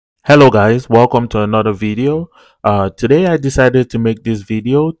Hello guys, welcome to another video. Today I decided to make this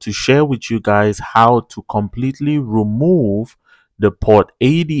video to share with you guys how to completely remove the port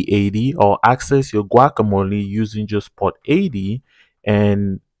 8080 or access your guacamole using just port 80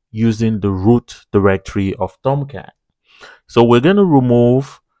 and using the root directory of Tomcat. So we're going to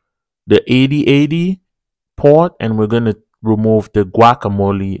remove the 8080 port and we're going to remove the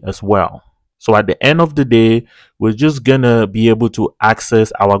guacamole as well. So at the end of the day, we're just gonna be able to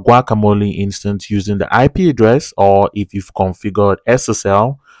access our guacamole instance using the IP address, or if you've configured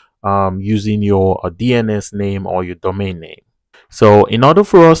SSL, using your DNS name or your domain name. So in order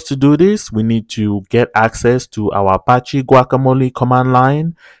for us to do this, we need to get access to our Apache Guacamole command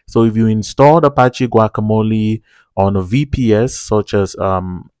line. So if you installed Apache Guacamole on a VPS such as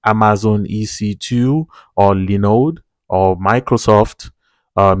Amazon EC2 or Linode or Microsoft,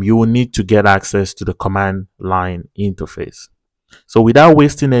 you will need to get access to the command line interface. So without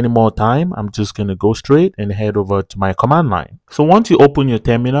wasting any more time, I'm just going to go straight and head over to my command line. So once you open your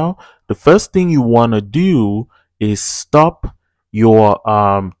terminal, the first thing you want to do is stop your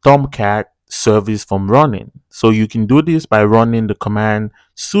Tomcat service from running. So you can do this by running the command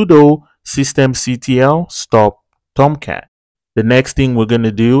sudo systemctl stop Tomcat. The next thing we're going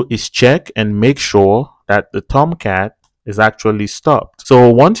to do is check and make sure that the Tomcat is actually stopped.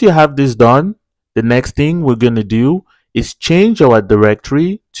 So once you have this done, the next thing we're going to do is change our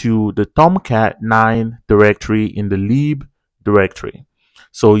directory to the Tomcat 9 directory in the lib directory.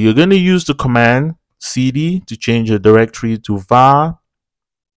 So you're going to use the command cd to change the directory to var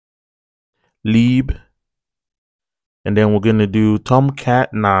lib, and then we're going to do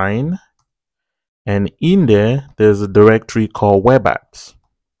Tomcat 9, and in there there's a directory called web apps.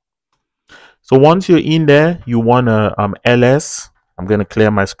 So once you're in there, you want to ls. I'm going to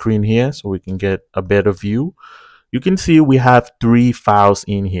clear my screen here so we can get a better view. You can see we have 3 files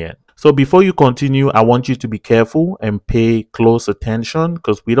in here. So before you continue, I want you to be careful and pay close attention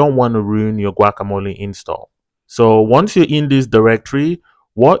because we don't want to ruin your guacamole install. So once you're in this directory,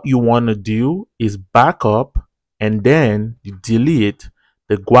 what you want to do is back up and then you delete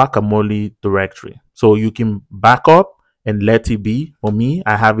the guacamole directory. So you can back up and let it be. For me,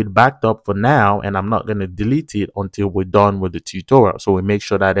 I have it backed up for now and I'm not going to delete it until we're done with the tutorial. So we make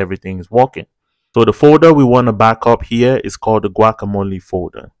sure that everything is working. So the folder we want to back up here is called the guacamole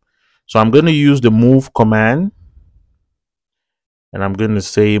folder. So I'm going to use the move command and I'm going to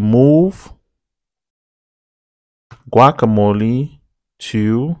say move guacamole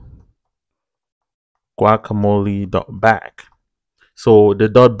to guacamole.back. So the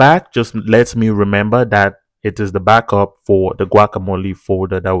 .back just lets me remember that it is the backup for the guacamole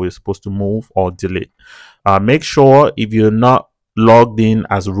folder that we're supposed to move or delete. Make sure if you're not logged in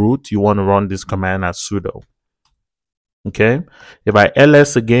as root, you want to run this command as sudo. Okay, if I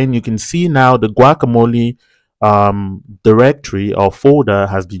ls again, you can see now the guacamole directory or folder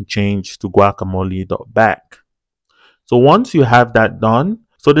has been changed to guacamole.back. So once you have that done,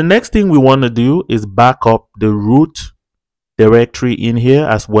 so the next thing we want to do is back up the root directory in here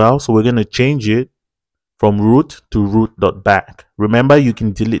as well. So we're going to change it from root to root.back. Remember, you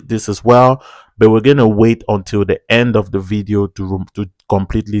can delete this as well, but we're going to wait until the end of the video to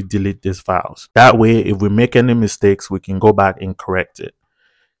completely delete these files. That way, if we make any mistakes, we can go back and correct it.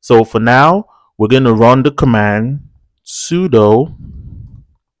 So for now, we're going to run the command sudo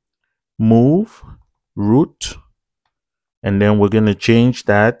move root, and then we're going to change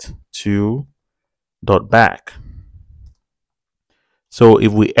that to .back. So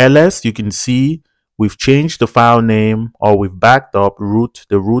if we ls, you can see we've changed the file name, or we've backed up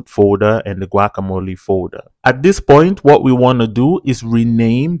the root folder and the guacamole folder. At this point, what we want to do is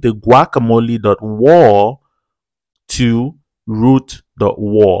rename the guacamole.war to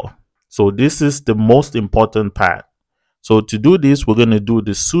root.war. So this is the most important part. So to do this, we're going to do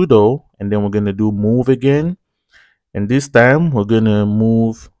the sudo and then we're going to do move again. And this time we're going to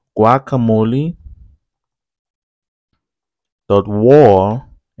move guacamole.war,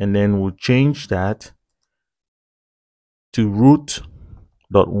 and then we'll change that to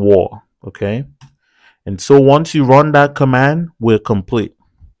root.war. Okay. And so once you run that command, we're complete.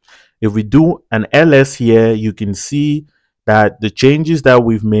 If we do an ls here, you can see that the changes that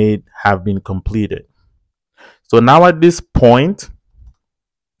we've made have been completed. So now at this point,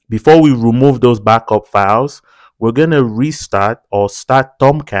 before we remove those backup files, we're going to restart or start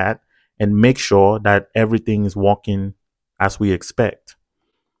Tomcat and make sure that everything is working as we expect.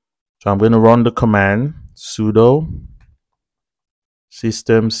 So I'm going to run the command sudo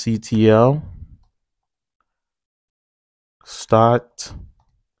systemctl start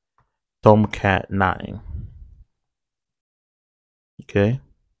Tomcat 9. Okay.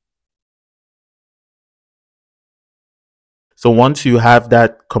 So once you have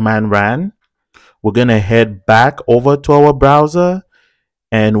that command ran, we're going to head back over to our browser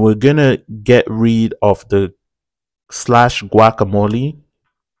and we're going to get rid of the /guacamole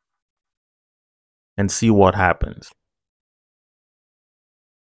and see what happens.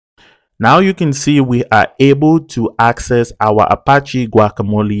 Now you can see we are able to access our Apache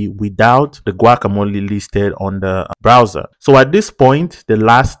Guacamole without the guacamole listed on the browser. So at this point, the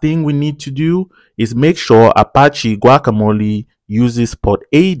last thing we need to do is make sure Apache Guacamole uses port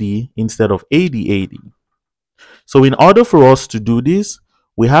 80 instead of 8080. So in order for us to do this,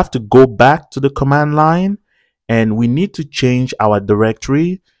 we have to go back to the command line and we need to change our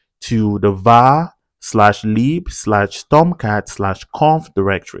directory to the var/lib/tomcat/conf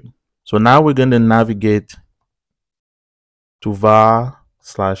directory. So now we're going to navigate to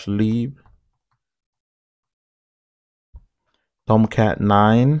var/lib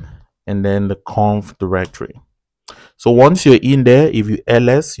tomcat9 and then the conf directory. So once you're in there, if you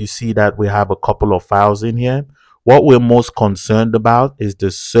ls, you see that we have a couple of files in here. What we're most concerned about is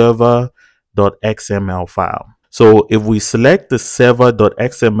the server.xml file. So if we select the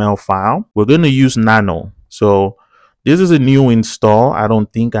server.xml file, we're going to use Nano. So this is a new install. I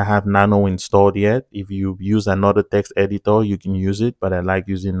don't think I have Nano installed yet. If you use another text editor, you can use it, but I like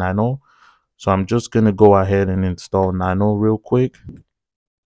using Nano. So I'm just going to go ahead and install Nano real quick.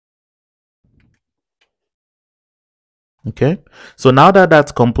 Okay, so now that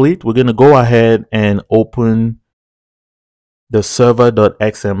that's complete, we're going to go ahead and open the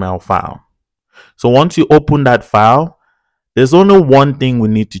server.xml file. So once you open that file, there's only one thing we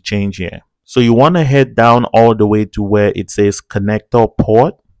need to change here. So you want to head down all the way to where it says connector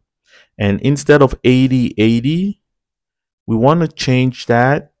port. And instead of 8080, we want to change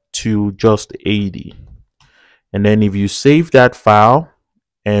that to just 80. And then if you save that file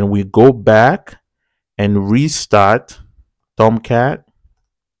and we go back and restart Tomcat,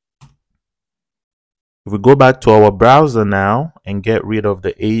 if we go back to our browser now and get rid of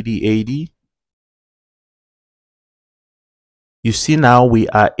the 8080, you see now we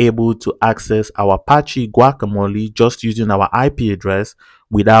are able to access our Apache Guacamole just using our IP address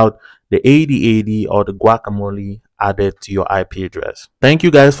without the 8080 or the guacamole added to your IP address. Thank you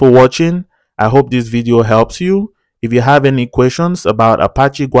guys for watching. I hope this video helps you. If you have any questions about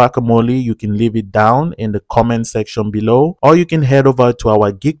Apache Guacamole, you can leave it down in the comment section below, or you can head over to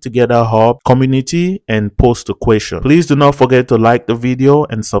our Geek Together Hub community and post a question. Please do not forget to like the video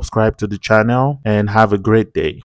and subscribe to the channel, and have a great day.